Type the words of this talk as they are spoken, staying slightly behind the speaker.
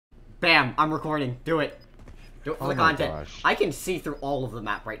Bam, I'm recording. Do it. Do it for the content. Gosh. I can see through all of the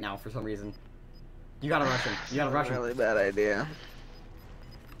map right now for some reason. You gotta rush him. You gotta rush him. Really bad idea.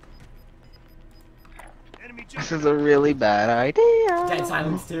 This is a really bad idea. Dead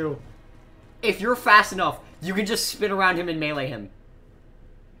silence too. If you're fast enough, you can just spin around him and melee him.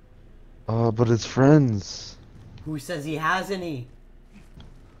 But it's friends. Who says he has any?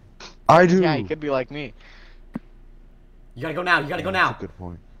 I do. Yeah, he could be like me. You gotta go now. You gotta go now. That's a good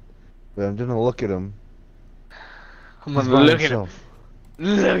point. But I'm gonna look at him. I'm He's gonna by look at him. himself.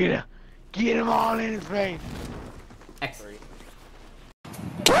 Look at him. Get him all in his face. X3.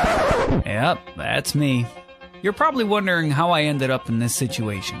 Yep, that's me. You're probably wondering how I ended up in this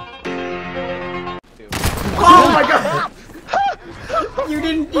situation. Oh my god! You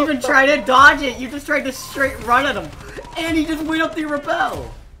didn't even try to dodge it. You just tried to straight run at him. And he just went up the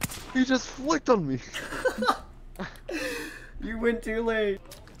rappel. He just flicked on me. You went too late.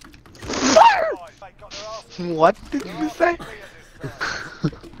 What did you say?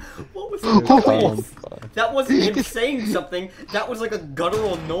 What was that noise? That wasn't him saying something. That was like a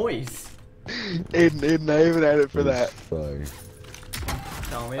guttural noise. Aiden, I have an edit for that. Sorry.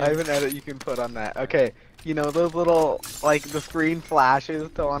 Tell me. I have an edit you can put on that. Okay, you know those little, like, the screen flashes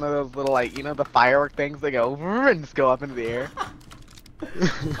to one of those little, like, you know, the firework things that go and just go up into the air?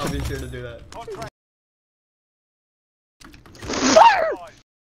 I'll be sure to do that.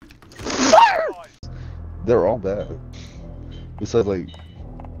 They're all bad. Besides, like,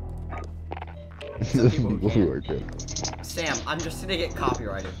 the people who are good. Sam, I'm just gonna get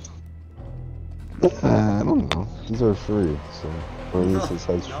copyrighted. I don't know. These are free, so or at least it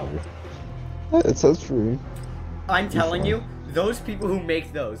says No. free. Yeah, it says free. I'm telling you, those people who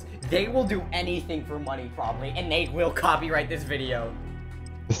make those, they will do anything for money probably, and they will copyright this video.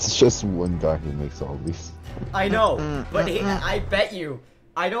 It's just one guy who makes all these. I know, but I bet you,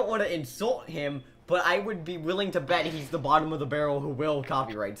 I don't want to insult him, but I would be willing to bet he's the bottom of the barrel who will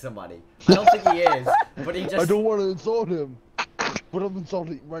copyright somebody. I don't think he is, but he just... I don't want to insult him, but I'm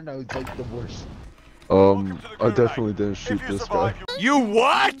insulting him right now. It's like the worst. I definitely didn't shoot this guy. You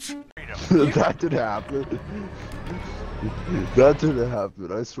what? That didn't happen. That didn't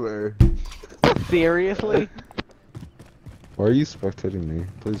happen, I swear. Seriously? Why are you spectating me?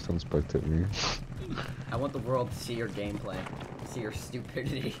 Please don't spectate me. I want the world to see your gameplay, see your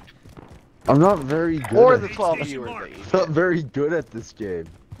stupidity. I'm not very good Or at the 12 viewers that you I'm not very good at this game.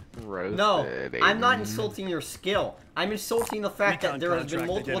 roasted. No, I'm not Aiden. insulting your skill. I'm insulting the fact that there has been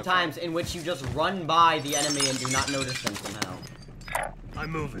multiple times in which you just run by the enemy and do not notice them somehow.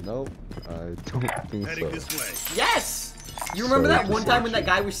 I'm moving. Nope, I don't think Heading so. this way. Yes! You remember Sorry that to one time when insult that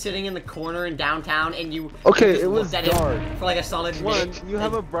guy was sitting in the corner in downtown and you Okay, just it was looked at dark. him for like a solid One, minute? you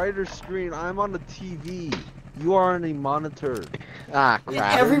have a brighter screen. I'm on a TV. You are on a monitor. Ah, Yeah,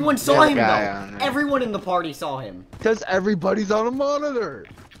 crap. everyone saw There's a him guy though. on there. Everyone in the party saw him. Because everybody's on a monitor.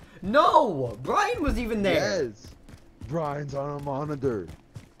 No! Brian was even there. Yes. Brian's on a monitor.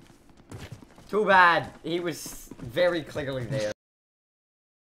 Too bad. He was very clearly there.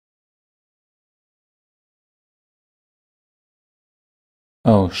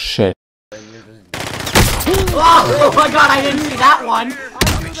 Oh shit. Oh my god, I didn't see that one!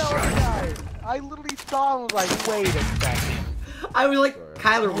 I literally saw him and was like, wait a second. I was like,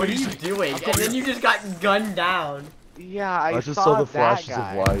 Kyler, what are you doing? And then you just got gunned down. Yeah, I I just saw saw the that flashes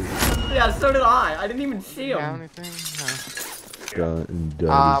guy. of light. Yeah, so did I. I didn't even see You him. got anything? Gun and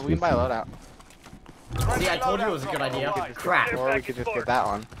We can buy a loadout. See, I told you it was a good idea. Crap. Or we could just get that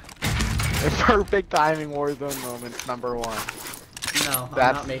one. Perfect timing Warzone moments #1. No, I'm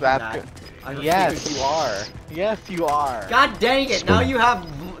That's not making that's that. good. I refuse. Yes, you are. Yes, you are. God dang it! Now you have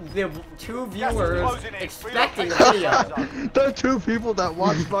the 2 viewers expecting the video. The 2 people that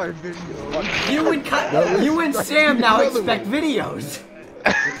watch my video. You and Sam now expect videos.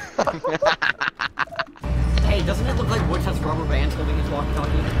 Hey, doesn't it look like Woods has rubber bands holding his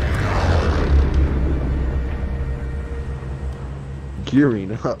walkie-talkie?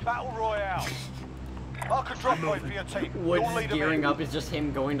 Gearing up. Battle Royale. Mark a drop point for your team. Woods You'll lead them gearing in. up is just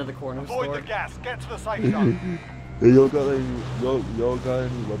him going to the corner Avoid store. the gas. Get to the safe zone. Hey, y'all got any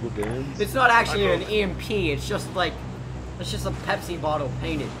rubber bands? It's not actually an EMP, it's just like, it's just a Pepsi bottle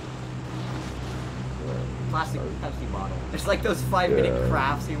painted. Plastic Pepsi bottle. It's like those 5-minute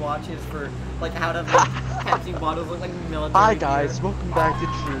crafts he watches for, like, how to make Pepsi bottles look like military Hi gear. guys, welcome back to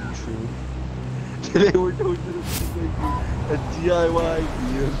Troom. Today we're doing a DIY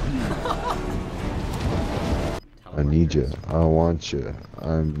EMP. I need you. I want you.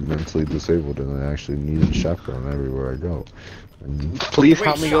 I'm mentally disabled and I actually need a shotgun everywhere I go. And... Please Wait,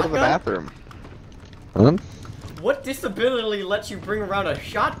 help me go to the shotgun? bathroom. Huh? What disability lets you bring around a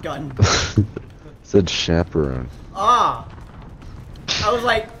shotgun? Said chaperone. Ah. I was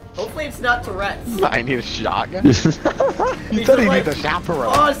like, hopefully it's not Tourette's. I need a shotgun. He's You said he like, needs a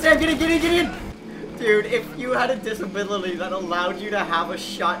chaperone. Oh, Sam, get in! Dude, if you had a disability that allowed you to have a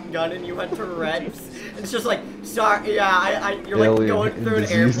shotgun and you had Tourette's, it's just like, sorry, yeah, you're like Alien going through an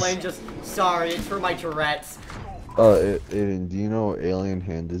disease. airplane, just, sorry, it's for my Tourette's. Aiden, do you know alien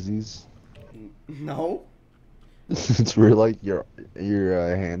hand disease? No? It's where like your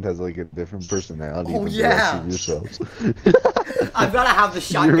hand has like a different personality Oh, than yeah. the rest of yourselves. I've gotta have the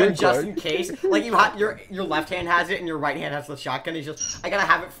shotgun You're just in required. case. Like you have your left hand has it and your right hand has the shotgun. It's just I gotta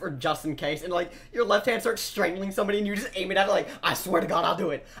have it for just in case. And like your left hand starts strangling somebody and you just aim it at it like I swear to God I'll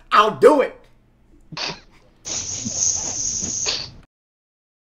do it. I'll do it.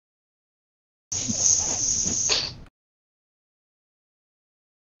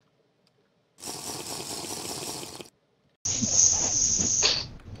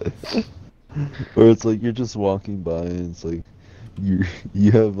 Or it's like you're just walking by and it's like you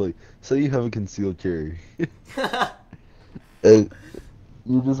have like say you have a concealed carry and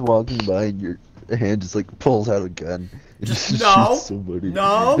you're just walking by and your hand just like pulls out a gun and just No. shoots somebody.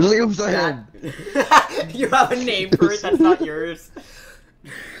 No. It's like, I'm sorry. That- you have a name for it that's not yours.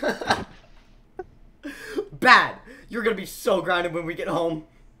 Bad. You're gonna be so grounded when we get home.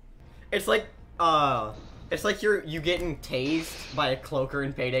 It's like you getting tased by a cloaker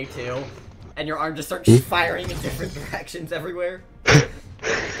in Payday 2, and your arm just starts firing in different directions everywhere.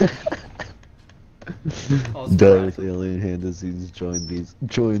 Oh, Death alien hand disease joins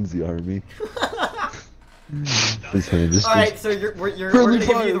the army. His hand just Alright, so we're gonna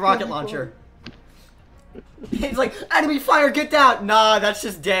give you the rocket launcher. He's like, enemy fire, get down! Nah, that's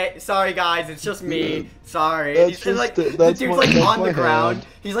just sorry guys, it's just me. Sorry. That's He's just like, the- the that's dude's my- like that's on my the ground. hand.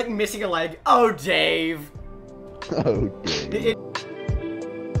 He's like missing a leg. Oh, Dave. Okay.